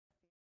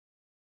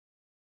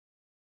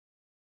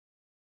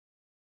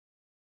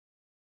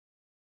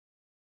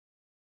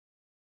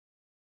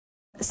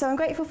So I'm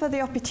grateful for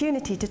the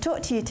opportunity to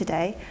talk to you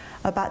today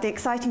about the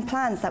exciting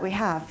plans that we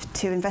have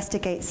to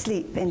investigate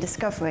sleep in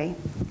discovery.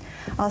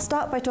 I'll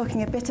start by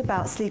talking a bit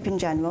about sleep in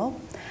general.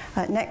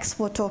 Next,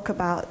 we'll talk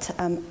about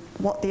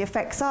what the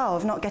effects are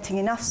of not getting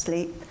enough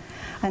sleep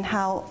and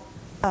how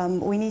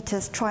we need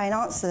to try and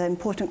answer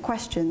important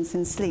questions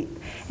in sleep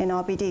in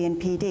RBD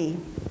and PD.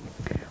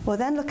 We'll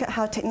then look at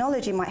how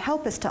technology might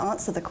help us to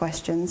answer the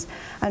questions.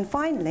 And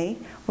finally,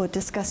 we'll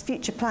discuss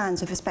future plans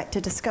with respect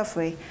to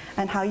discovery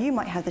and how you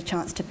might have the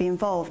chance to be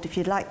involved if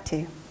you'd like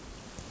to.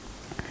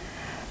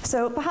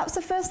 So perhaps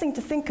the first thing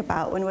to think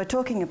about when we're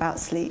talking about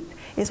sleep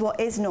is what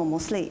is normal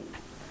sleep.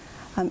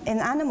 In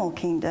the animal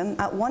kingdom,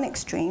 at one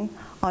extreme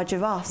are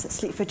giraffes that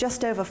sleep for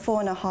just over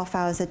 4.5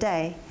 hours a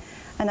day.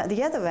 And at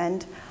the other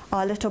end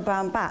are little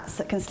brown bats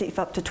that can sleep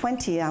for up to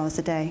 20 hours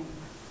a day.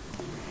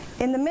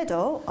 In the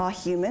middle are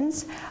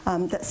humans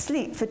that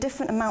sleep for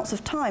different amounts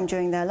of time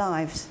during their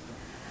lives.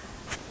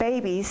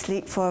 Babies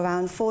sleep for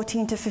around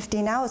 14 to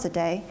 15 hours a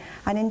day,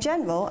 and in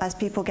general, as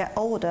people get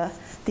older,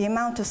 the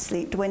amount of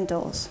sleep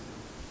dwindles.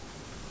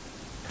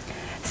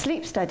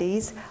 Sleep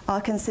studies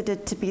are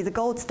considered to be the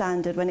gold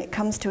standard when it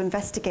comes to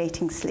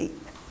investigating sleep.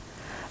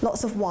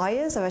 Lots of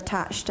wires are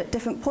attached at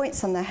different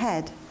points on the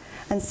head,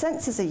 and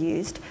sensors are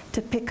used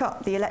to pick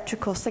up the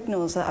electrical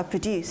signals that are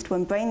produced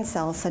when brain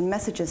cells send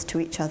messages to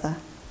each other.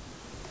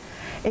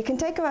 It can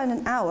take around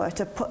an hour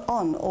to put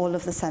on all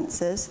of the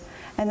sensors,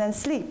 and then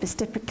sleep is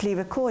typically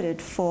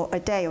recorded for a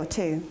day or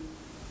two.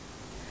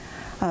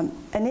 An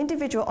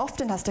individual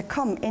often has to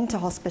come into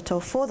hospital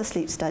for the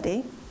sleep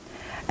study,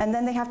 and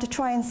then they have to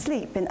try and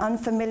sleep in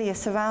unfamiliar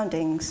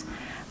surroundings,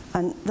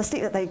 and the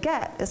sleep that they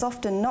get is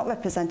often not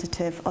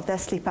representative of their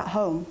sleep at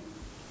home.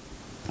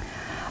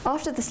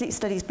 After the sleep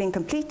study has been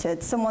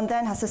completed, someone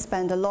then has to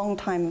spend a long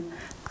time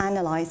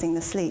analyzing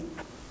the sleep.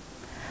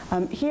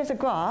 Here's a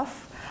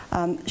graph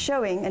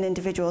showing an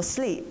individual's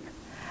sleep,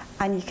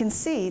 and you can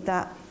see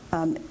that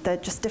they're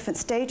just different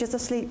stages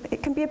of sleep.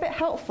 It can be a bit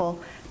helpful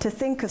to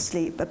think of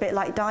sleep a bit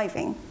like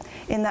diving,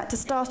 in that to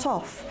start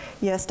off,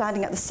 you're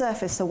standing at the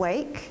surface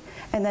awake,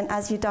 and then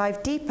as you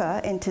dive deeper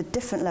into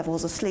different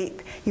levels of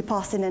sleep, you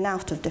pass in and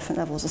out of different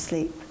levels of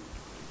sleep.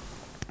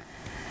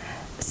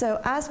 So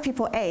as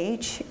people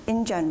age,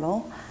 in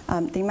general,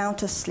 the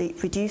amount of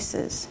sleep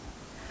reduces.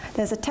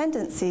 There's a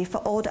tendency for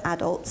older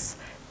adults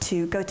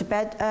to go to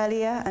bed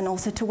earlier and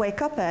also to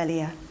wake up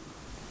earlier.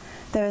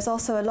 There is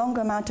also a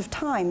longer amount of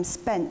time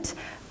spent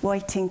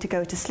waiting to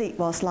go to sleep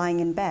whilst lying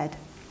in bed.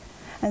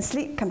 And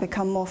sleep can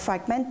become more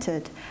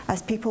fragmented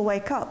as people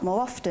wake up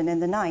more often in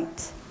the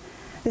night.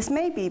 This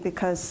may be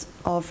because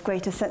of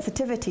greater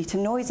sensitivity to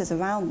noises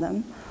around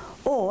them,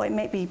 or it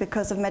may be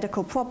because of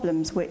medical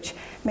problems, which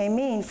may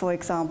mean, for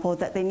example,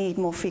 that they need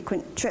more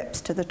frequent trips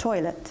to the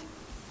toilet.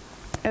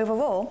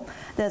 Overall,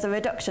 there's a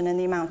reduction in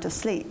the amount of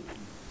sleep.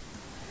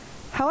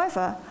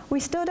 However, we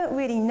still don't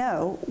really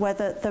know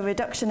whether the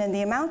reduction in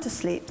the amount of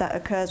sleep that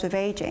occurs with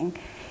aging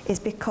is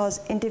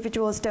because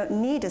individuals don't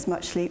need as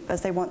much sleep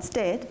as they once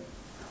did,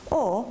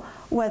 or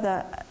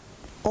whether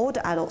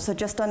older adults are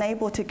just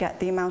unable to get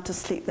the amount of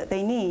sleep that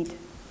they need.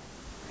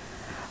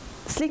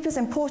 Sleep is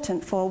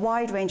important for a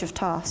wide range of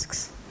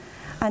tasks,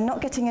 and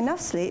not getting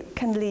enough sleep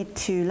can lead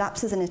to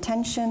lapses in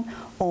attention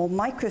or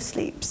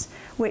microsleeps,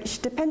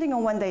 which, depending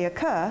on when they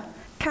occur,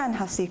 can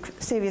have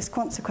serious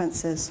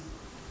consequences.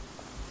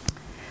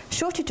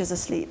 Shortages of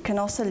sleep can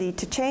also lead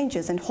to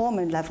changes in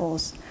hormone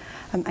levels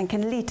and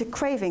can lead to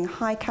craving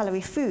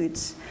high-calorie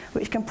foods,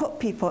 which can put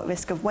people at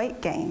risk of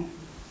weight gain.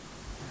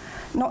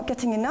 Not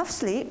getting enough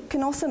sleep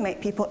can also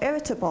make people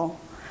irritable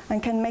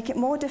and can make it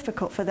more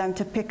difficult for them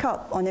to pick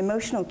up on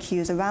emotional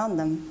cues around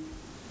them.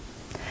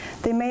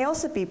 They may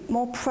also be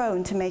more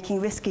prone to making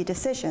risky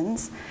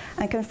decisions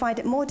and can find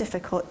it more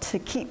difficult to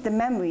keep the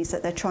memories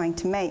that they're trying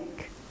to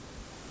make.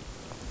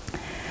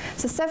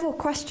 So several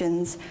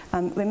questions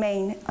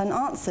remain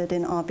unanswered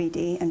in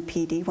RBD and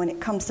PD when it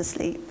comes to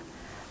sleep.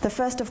 The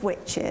first of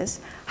which is,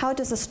 how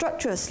does the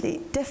structure of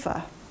sleep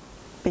differ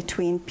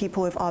between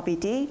people with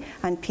RBD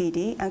and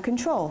PD and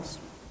controls?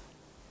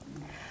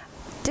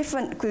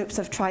 Different groups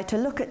have tried to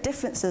look at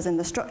differences in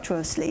the structure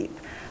of sleep.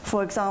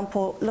 For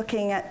example,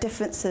 looking at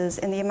differences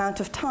in the amount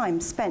of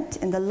time spent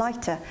in the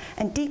lighter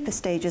and deeper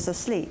stages of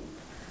sleep.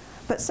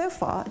 But so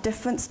far,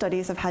 different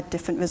studies have had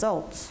different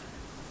results.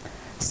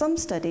 Some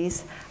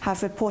studies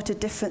have reported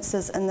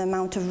differences in the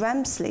amount of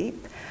REM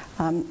sleep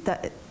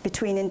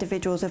between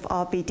individuals with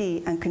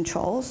RBD and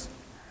controls.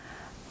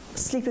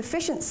 Sleep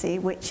efficiency,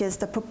 which is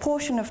the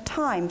proportion of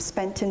time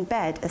spent in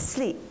bed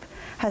asleep,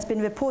 has been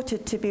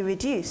reported to be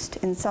reduced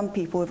in some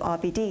people with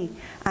RBD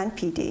and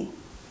PD.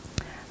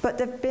 But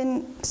there have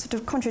been sort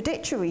of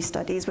contradictory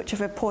studies which have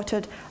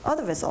reported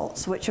other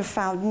results, which have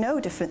found no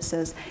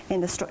differences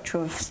in the structure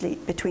of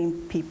sleep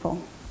between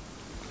people.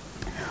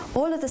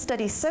 All of the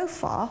studies so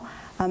far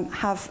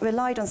have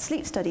relied on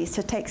sleep studies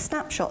to take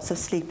snapshots of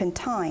sleep in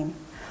time,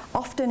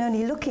 often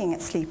only looking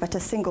at sleep at a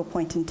single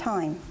point in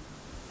time.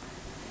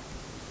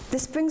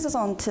 This brings us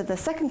on to the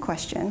second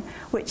question,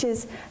 which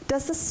is,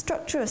 does the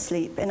structure of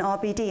sleep in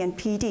RBD and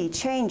PD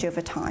change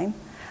over time?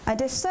 And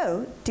if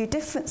so, do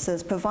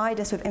differences provide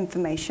us with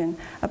information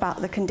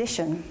about the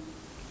condition?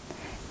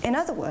 In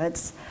other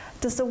words,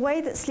 does the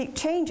way that sleep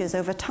changes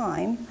over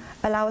time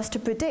allow us to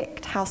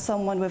predict how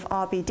someone with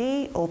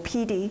RBD or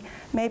PD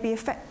may be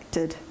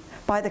affected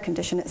by the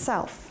condition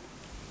itself?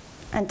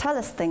 And tell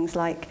us things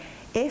like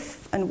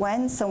if and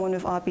when someone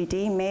with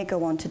RBD may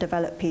go on to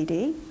develop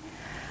PD,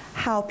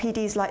 how PD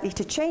is likely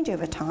to change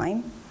over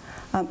time,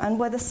 and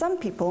whether some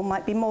people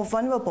might be more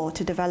vulnerable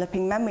to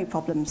developing memory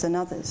problems than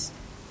others.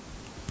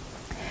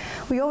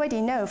 We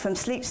already know from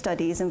sleep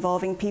studies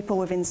involving people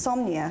with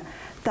insomnia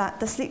that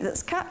the sleep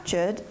that's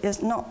captured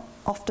is not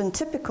often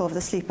typical of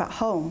the sleep at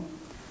home.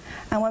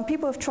 And when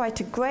people have tried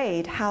to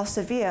grade how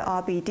severe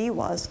RBD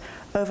was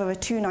over a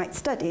 2-night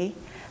study,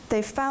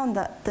 they've found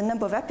that the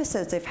number of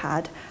episodes they've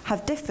had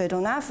have differed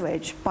on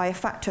average by a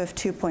factor of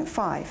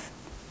 2.5.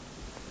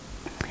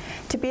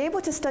 To be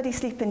able to study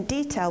sleep in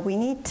detail, we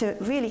need to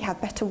really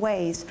have better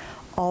ways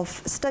of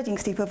studying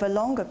sleep over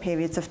longer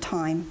periods of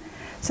time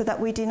so that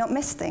we do not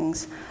miss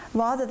things,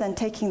 rather than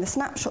taking the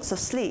snapshots of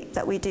sleep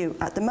that we do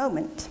at the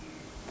moment.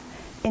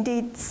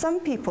 Indeed, some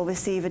people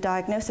receive a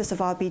diagnosis of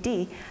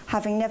RBD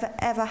having never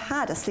ever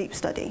had a sleep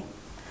study.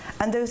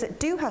 And those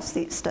that do have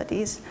sleep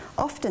studies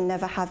often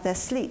never have their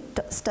sleep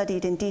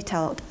studied in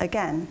detail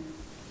again.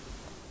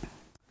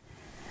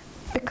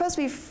 Because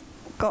we've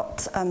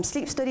got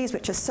sleep studies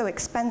which are so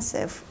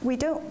expensive, we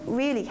don't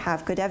really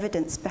have good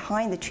evidence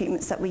behind the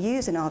treatments that we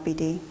use in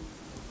RBD.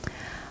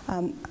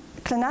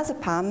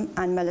 Clonazepam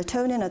and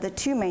melatonin are the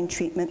 2 main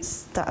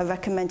treatments that are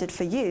recommended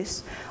for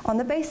use on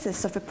the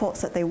basis of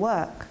reports that they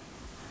work.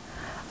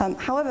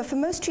 However, for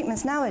most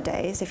treatments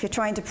nowadays, if you're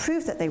trying to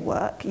prove that they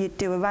work, you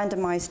do a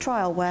randomized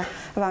trial where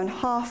around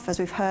half, as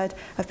we've heard,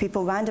 of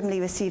people randomly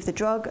receive the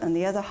drug and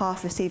the other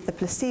half receive the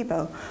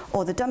placebo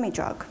or the dummy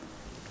drug.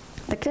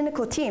 The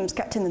clinical team's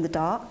kept in the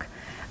dark,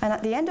 and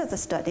at the end of the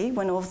study,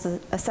 when all of the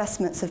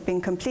assessments have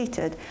been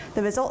completed,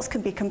 the results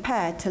can be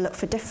compared to look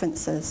for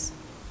differences.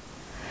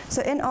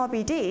 So in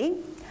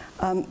RBD,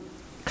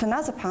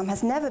 clonazepam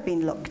has never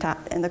been looked at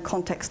in the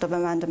context of a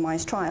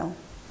randomized trial.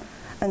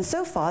 And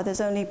so far,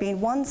 there's only been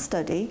 1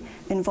 study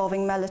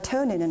involving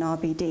melatonin in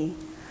RBD.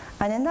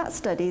 And in that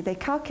study, they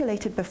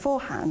calculated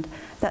beforehand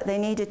that they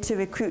needed to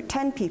recruit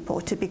 10 people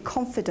to be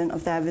confident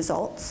of their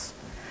results.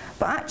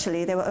 But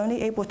actually, they were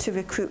only able to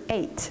recruit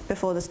 8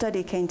 before the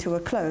study came to a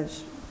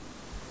close.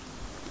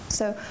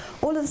 So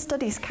all of the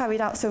studies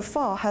carried out so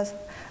far have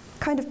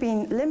kind of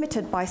been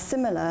limited by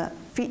similar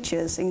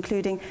features,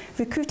 including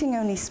recruiting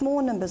only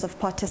small numbers of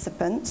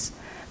participants,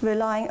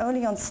 relying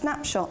only on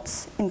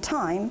snapshots in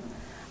time,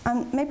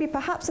 and maybe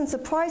perhaps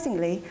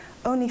unsurprisingly,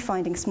 only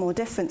finding small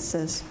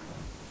differences.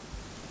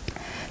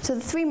 So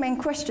the 3 main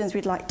questions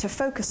we'd like to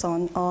focus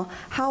on are: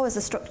 how is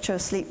the structure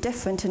of sleep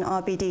different in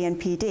RBD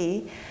and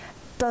PD?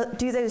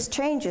 Do those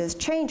changes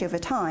change over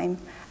time?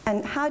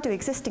 And how do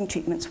existing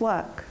treatments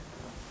work?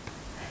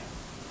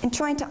 In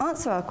trying to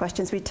answer our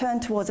questions, we turn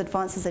towards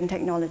advances in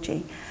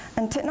technology.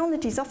 And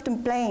technology is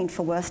often blamed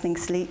for worsening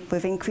sleep,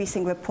 with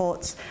increasing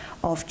reports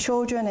of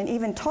children and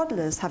even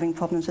toddlers having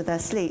problems with their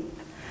sleep.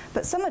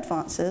 But some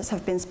advances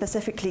have been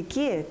specifically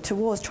geared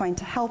towards trying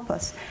to help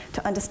us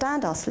to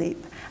understand our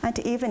sleep and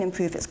to even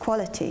improve its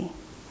quality.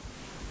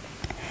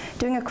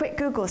 Doing a quick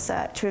Google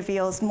search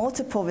reveals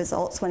multiple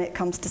results when it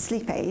comes to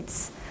sleep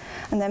aids,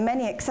 and there are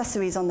many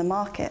accessories on the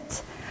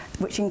market,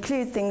 which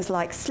include things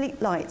like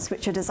sleep lights,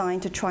 which are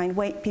designed to try and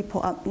wake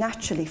people up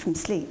naturally from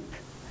sleep.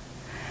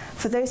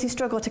 For those who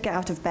struggle to get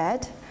out of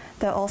bed,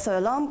 there are also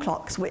alarm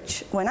clocks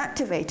which, when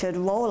activated,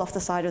 roll off the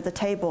side of the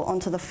table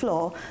onto the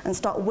floor and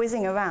start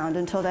whizzing around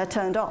until they're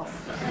turned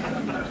off.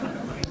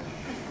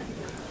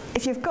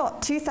 If you've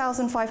got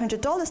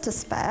 $2,500 to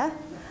spare,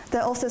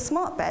 there are also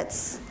smart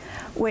beds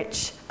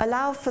which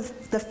allow for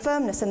the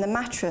firmness in the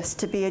mattress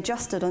to be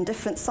adjusted on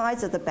different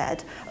sides of the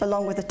bed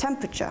along with the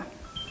temperature.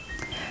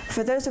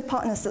 For those with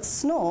partners that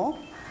snore,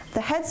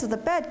 the heads of the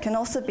bed can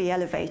also be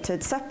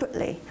elevated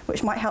separately,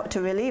 which might help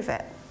to relieve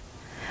it.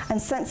 And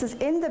sensors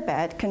in the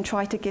bed can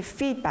try to give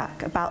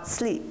feedback about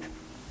sleep.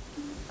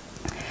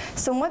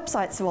 Some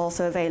websites are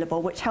also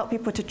available which help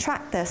people to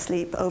track their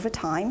sleep over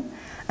time,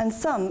 and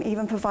some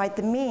even provide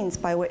the means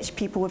by which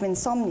people with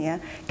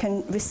insomnia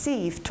can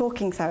receive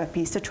talking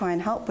therapies to try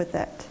and help with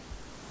it.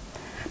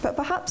 But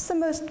perhaps the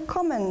most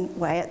common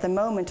way at the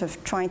moment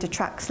of trying to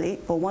track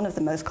sleep, or one of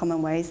the most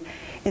common ways,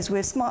 is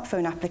with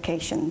smartphone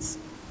applications.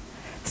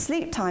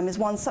 Sleep Time is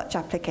one such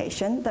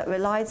application that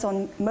relies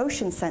on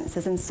motion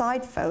sensors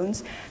inside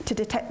phones to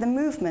detect the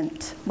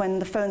movement when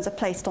the phones are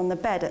placed on the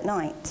bed at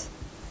night.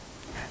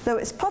 Though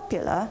it's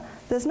popular,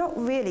 there's not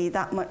really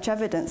that much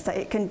evidence that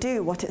it can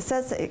do what it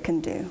says that it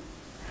can do.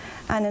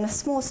 And in a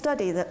small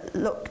study that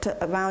looked at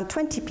around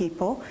 20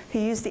 people who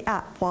used the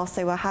app whilst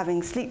they were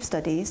having sleep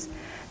studies,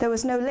 there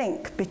was no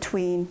link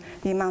between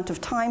the amount of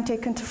time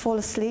taken to fall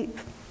asleep,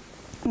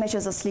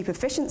 measures of sleep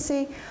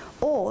efficiency,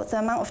 or the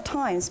amount of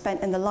time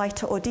spent in the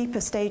lighter or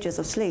deeper stages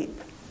of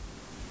sleep.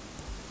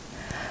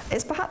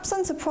 It's perhaps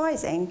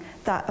unsurprising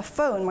that a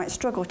phone might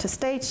struggle to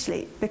stage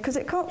sleep because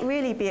it can't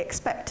really be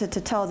expected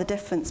to tell the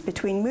difference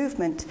between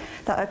movement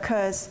that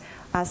occurs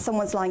as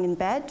someone's lying in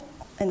bed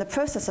in the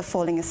process of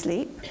falling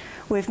asleep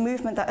with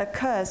movement that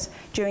occurs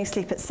during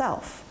sleep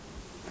itself.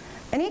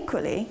 And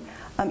equally,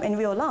 in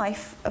real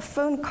life, a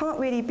phone can't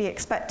really be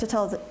expected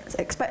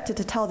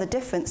to tell the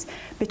difference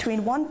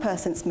between one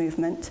person's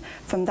movement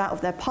from that of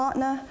their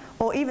partner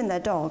or even their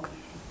dog.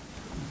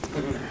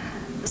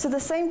 So the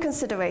same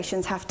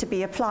considerations have to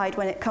be applied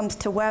when it comes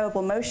to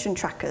wearable motion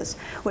trackers,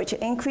 which are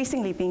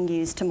increasingly being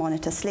used to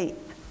monitor sleep.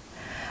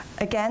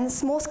 Again,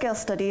 small-scale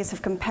studies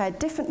have compared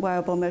different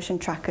wearable motion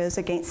trackers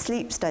against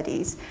sleep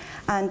studies,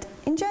 and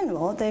in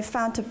general, they've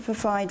found to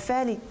provide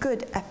fairly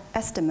good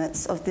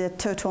estimates of the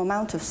total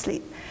amount of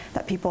sleep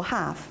that people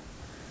have.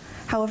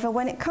 However,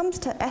 when it comes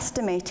to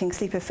estimating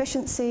sleep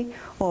efficiency,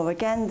 or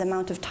again, the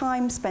amount of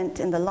time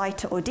spent in the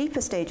lighter or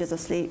deeper stages of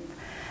sleep,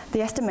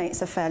 the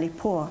estimates are fairly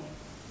poor.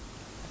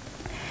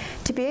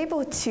 To be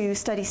able to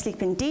study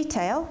sleep in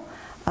detail,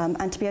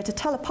 and to be able to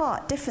tell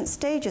apart different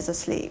stages of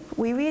sleep,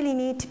 we really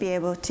need to be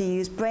able to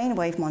use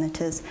brainwave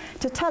monitors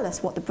to tell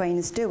us what the brain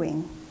is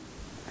doing.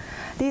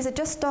 These are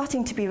just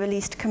starting to be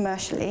released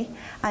commercially,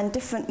 and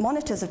different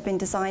monitors have been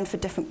designed for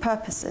different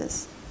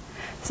purposes.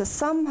 So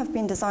some have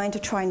been designed to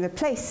try and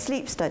replace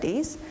sleep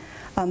studies,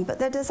 but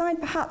their design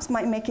perhaps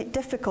might make it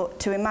difficult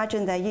to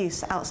imagine their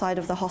use outside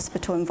of the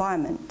hospital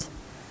environment.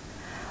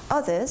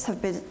 Others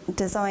have been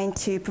designed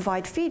to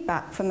provide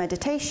feedback for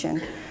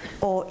meditation,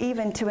 or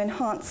even to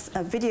enhance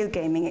a video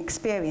gaming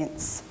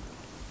experience.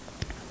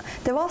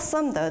 There are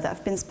some, though, that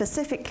have been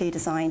specifically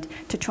designed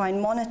to try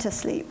and monitor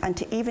sleep and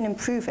to even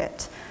improve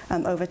it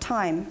over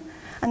time.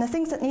 And the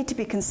things that need to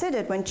be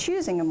considered when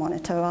choosing a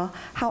monitor are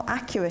how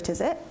accurate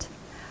is it,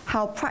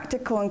 how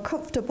practical and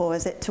comfortable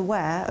is it to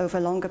wear over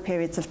longer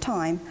periods of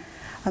time,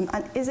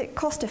 and is it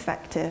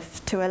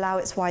cost-effective to allow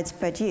its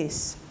widespread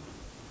use.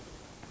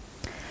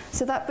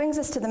 So that brings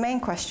us to the main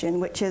question,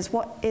 which is,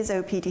 what is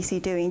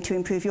OPDC doing to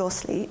improve your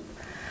sleep?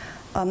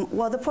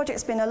 Well, the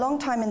project's been a long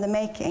time in the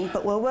making,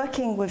 but we're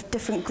working with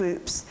different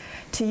groups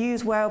to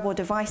use wearable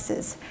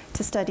devices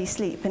to study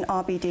sleep in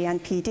RBD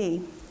and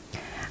PD.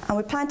 And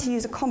we plan to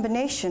use a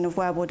combination of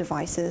wearable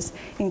devices,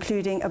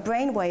 including a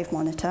brainwave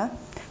monitor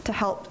to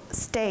help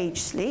stage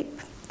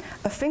sleep,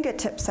 a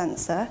fingertip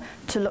sensor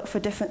to look for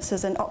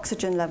differences in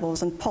oxygen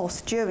levels and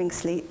pulse during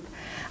sleep,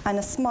 and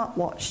a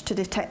smartwatch to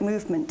detect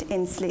movement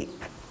in sleep.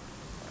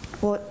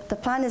 Well, the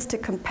plan is to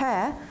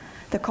compare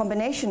the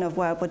combination of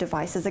wearable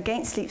devices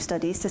against sleep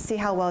studies to see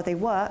how well they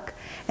work,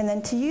 and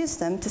then to use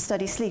them to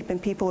study sleep in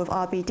people with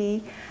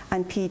RBD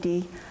and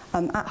PD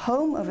at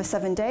home over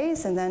 7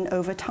 days and then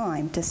over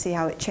time to see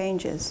how it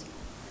changes.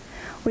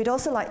 We'd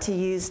also like to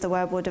use the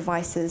wearable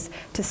devices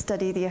to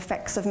study the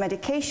effects of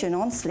medication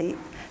on sleep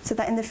so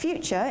that in the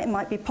future it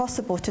might be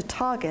possible to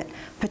target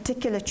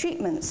particular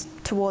treatments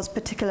towards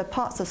particular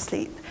parts of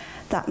sleep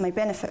that may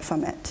benefit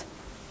from it.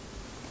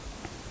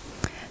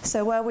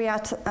 So where are we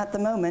at the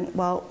moment?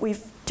 Well,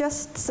 we've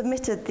just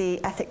submitted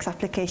the ethics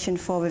application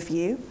for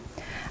review,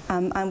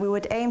 and we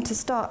would aim to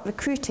start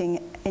recruiting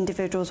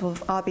individuals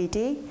with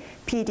RBD,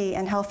 PD,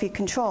 and healthy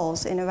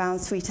controls in around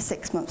 3 to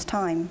 6 months'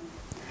 time.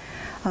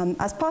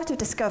 As part of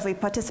Discovery,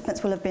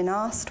 participants will have been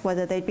asked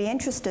whether they'd be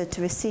interested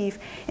to receive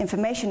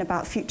information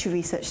about future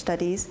research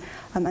studies,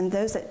 and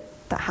those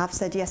that have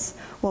said yes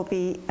will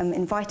be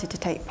invited to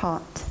take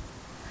part.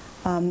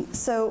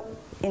 So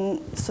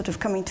in sort of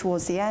coming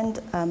towards the end,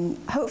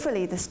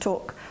 hopefully this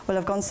talk will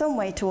have gone some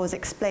way towards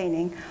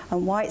explaining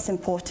why it's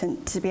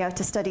important to be able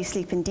to study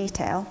sleep in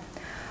detail.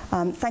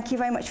 Thank you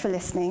very much for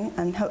listening,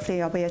 and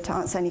hopefully I'll be able to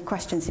answer any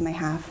questions you may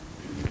have.